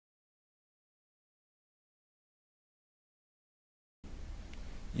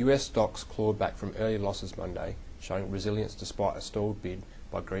US stocks clawed back from early losses Monday, showing resilience despite a stalled bid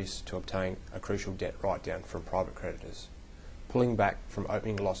by Greece to obtain a crucial debt write-down from private creditors. Pulling back from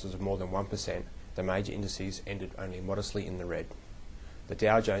opening losses of more than 1%, the major indices ended only modestly in the red. The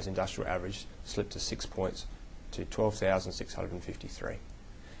Dow Jones Industrial Average slipped to 6 points to 12,653.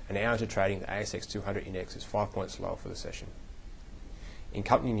 An hour into trading, the ASX 200 index is 5 points lower for the session. In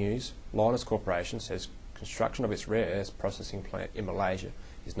company news, Lynas Corporation says construction of its rare earths processing plant in Malaysia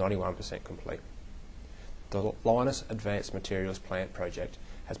is 91% complete. The Lynas Advanced Materials Plant project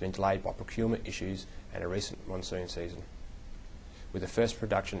has been delayed by procurement issues and a recent monsoon season, with the first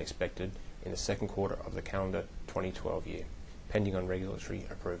production expected in the second quarter of the calendar 2012 year, pending on regulatory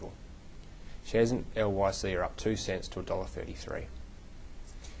approval. Shares in LYC are up 2 cents to $1.33.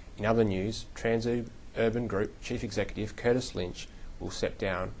 In other news, Transurban Group Chief Executive Curtis Lynch will step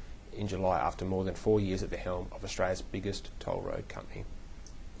down in July after more than 4 years at the helm of Australia's biggest toll road company.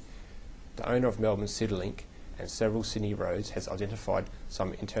 The owner of Melbourne's CityLink and several Sydney roads has identified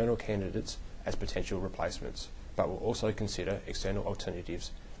some internal candidates as potential replacements, but will also consider external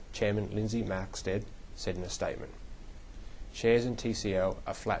alternatives, Chairman Lindsay Maxted said in a statement. Shares in TCL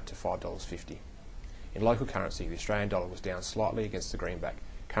are flat to $5.50. In local currency, the Australian dollar was down slightly against the greenback,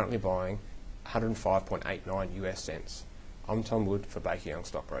 currently buying 105.89 US cents. I'm Tom Wood for Baker Young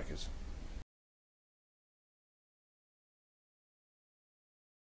Stockbrokers.